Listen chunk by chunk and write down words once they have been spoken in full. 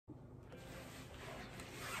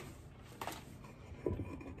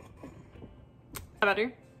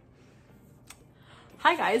Better.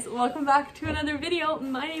 Hi guys, welcome back to another video.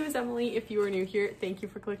 My name is Emily. If you are new here, thank you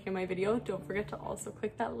for clicking on my video. Don't forget to also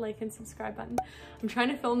click that like and subscribe button. I'm trying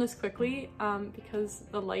to film this quickly because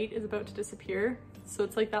the light is about to disappear. So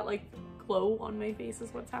it's like that glow on my face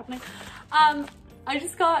is what's happening. I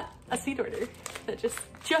just got a seed order that just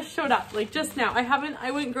showed up like just now.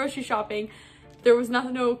 I went grocery shopping. There was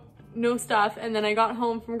nothing, no stuff. And then I got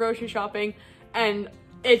home from grocery shopping and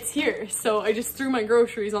it's here. So I just threw my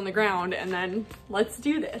groceries on the ground and then let's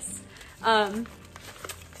do this.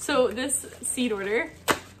 So this seed order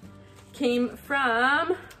came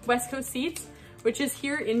from West Coast Seeds, which is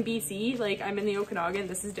here in BC. Like I'm in the Okanagan,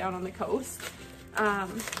 this is down on the coast.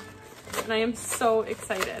 And I am so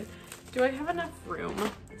excited. Do I have enough room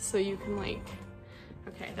so you can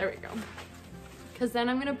okay, there we go. Cause then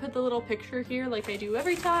I'm gonna put the little picture here like I do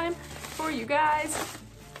every time for you guys.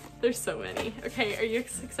 There's so many. Okay, are you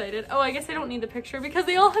excited? Oh, I guess I don't need the picture because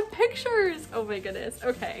they all have pictures. Oh my goodness.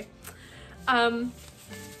 Okay. I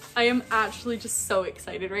am actually just so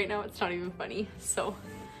excited right now. It's not even funny. So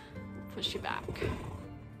push you back.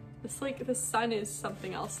 The sun is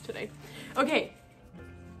something else today. Okay.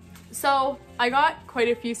 So I got quite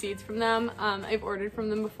a few seeds from them. I've ordered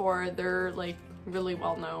from them before. They're really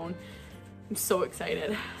well known. I'm so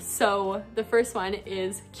excited. So the first one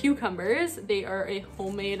is cucumbers. They are a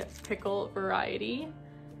homemade pickle variety.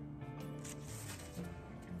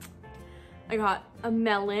 I got a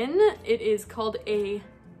melon. It is called a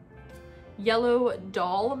yellow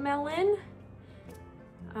doll melon.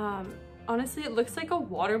 Honestly, it looks like a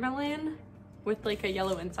watermelon with a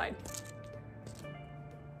yellow inside.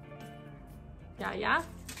 Yeah.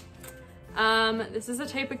 This is a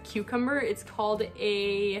type of cucumber. It's called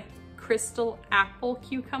a crystal apple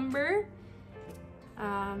cucumber.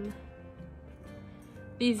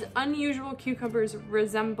 These unusual cucumbers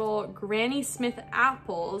resemble Granny Smith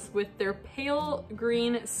apples with their pale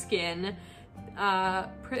green skin.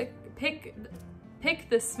 Pick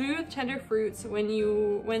the smooth, tender fruits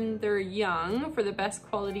when they're young for the best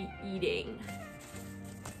quality eating.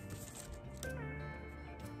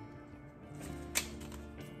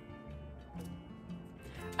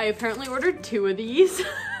 I apparently ordered 2 of these.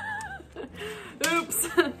 Oops.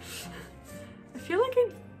 I feel like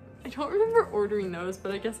I don't remember ordering those,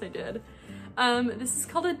 but I guess I did. This is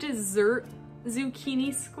called a dessert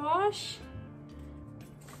zucchini squash.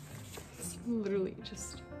 It's literally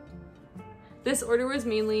just... This order was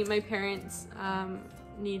mainly my parents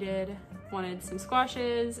wanted some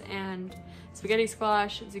squashes and spaghetti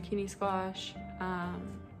squash, zucchini squash.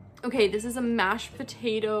 Okay, this is a mashed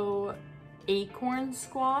potato acorn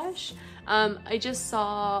squash. I just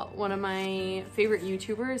saw one of my favorite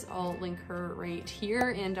YouTubers, I'll link her right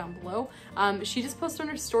here and down below. She just posted on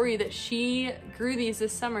her story that she grew these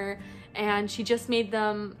this summer and she just made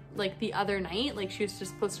them the other night. She was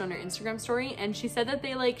just posted on her Instagram story and she said that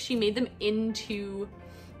she made them into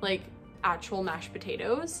actual mashed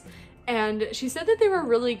potatoes. And she said that they were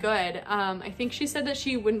really good. I think she said that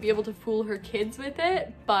she wouldn't be able to fool her kids with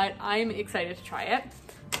it, but I'm excited to try it.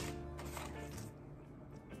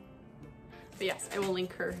 But yes, I will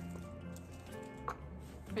link her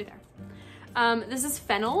right there. This is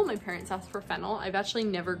fennel. My parents asked for fennel. I've actually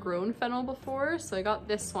never grown fennel before, so I got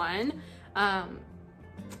this one.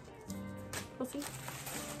 We'll see.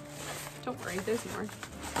 Don't worry, there's more.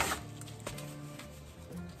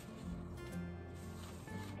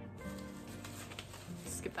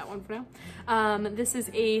 Skip that one for now. This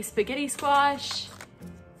is a spaghetti squash.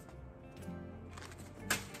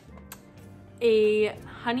 A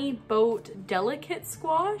honey boat delicate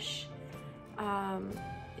squash.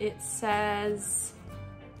 It says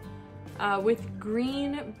with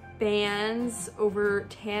green bands over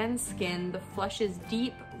tan skin, the flesh is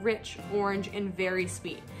deep, rich, orange, and very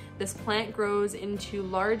sweet. This plant grows into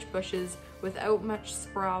large bushes without much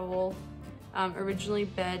sproul, originally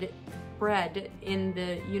bred in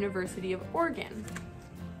the University of Oregon.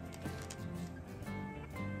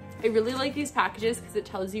 I really like these packages because it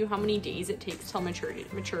tells you how many days it takes till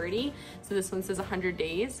maturity. So this one says 100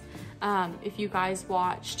 days. If you guys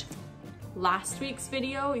watched last week's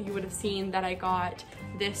video, you would have seen that I got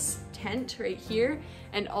this tent right here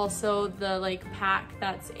and also the pack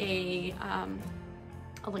that's a,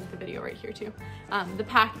 I'll link the video right here too. The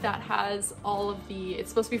pack that has all of the, it's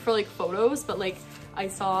supposed to be for photos, but I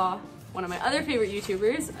saw one of my other favorite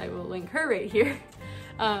YouTubers, I will link her right here.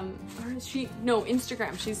 Or is she, no,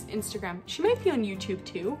 Instagram, she's Instagram. She might be on YouTube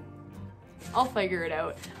too. I'll figure it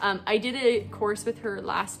out. I did a course with her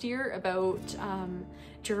last year about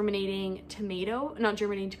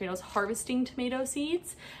harvesting tomato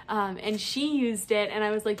seeds, and she used it and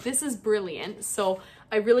I was like, this is brilliant. So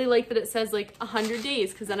I really like that it says like 100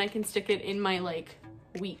 days, because then I can stick it in my like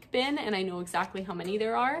week bin and I know exactly how many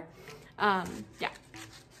there are. Yeah,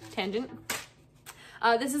 tangent.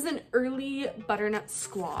 This is an early butternut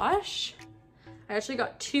squash. I actually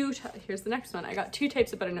got here's the next one. I got 2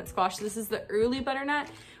 types of butternut squash. This is the early butternut,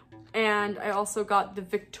 and I also got the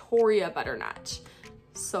Victoria butternut.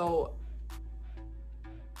 So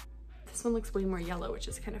this one looks way more yellow, which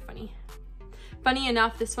is kind of funny. Funny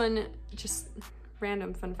enough, this one, just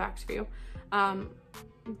random fun fact for you,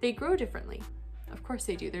 they grow differently. Of course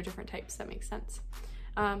they do, they're different types, that makes sense.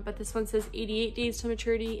 But this one says 88 days to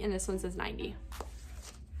maturity and this one says 90.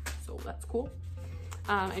 So that's cool.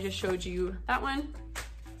 I just showed you that one.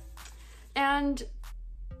 And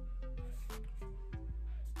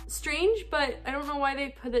strange, but I don't know why they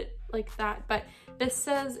put it like that, but this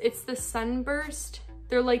says it's the Sunburst.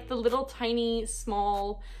 They're like the little tiny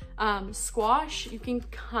small squash. You can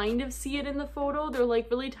kind of see it in the photo. They're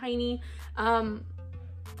like really tiny.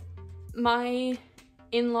 My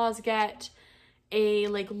in-laws get a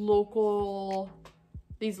like local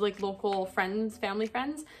friends, family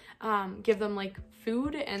friends, give them like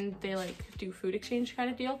food and they like do food exchange kind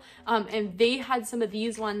of deal. And they had some of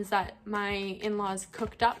these ones that my in-laws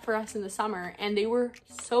cooked up for us in the summer and they were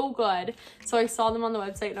so good. So I saw them on the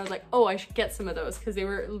website and I was like, oh, I should get some of those because they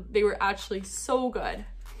were actually so good.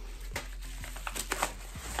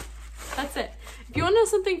 That's it. If you want to know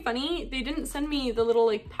something funny, they didn't send me the little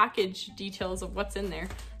like package details of what's in there.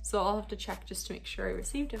 So I'll have to check just to make sure I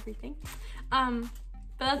received everything. But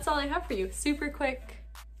that's all I have for you. Super quick,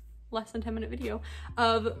 less than 10-minute video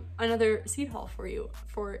of another seed haul for you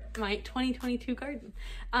for my 2022 garden.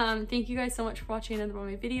 Thank you guys so much for watching another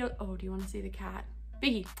one of my videos. Oh, do you want to see the cat?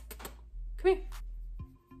 Biggie, come here.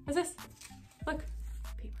 What's this? Look,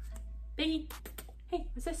 Biggie. Hey,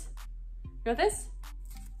 what's this? You want this?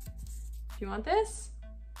 Do you want this?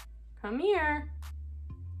 Come here.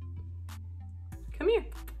 Come here.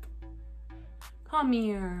 Come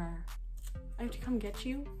here. I have to come get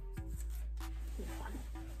you.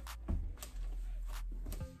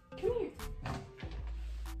 Come here.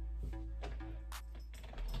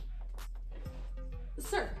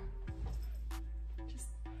 Sir. Just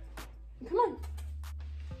come on.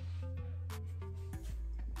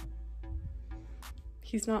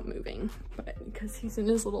 He's not moving, but because he's in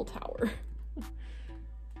his little tower.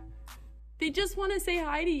 They just want to say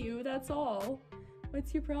hi to you, that's all.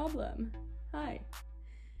 What's your problem? Hi.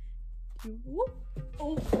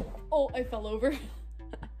 Oh, I fell over.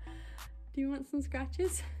 Do you want some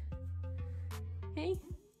scratches? Hey?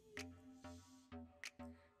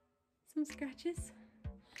 Some scratches?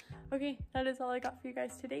 Okay, that is all I got for you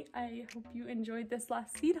guys today. I hope you enjoyed this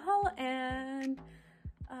last seed haul, and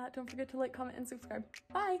don't forget to like, comment, and subscribe.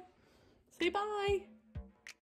 Bye! Say bye!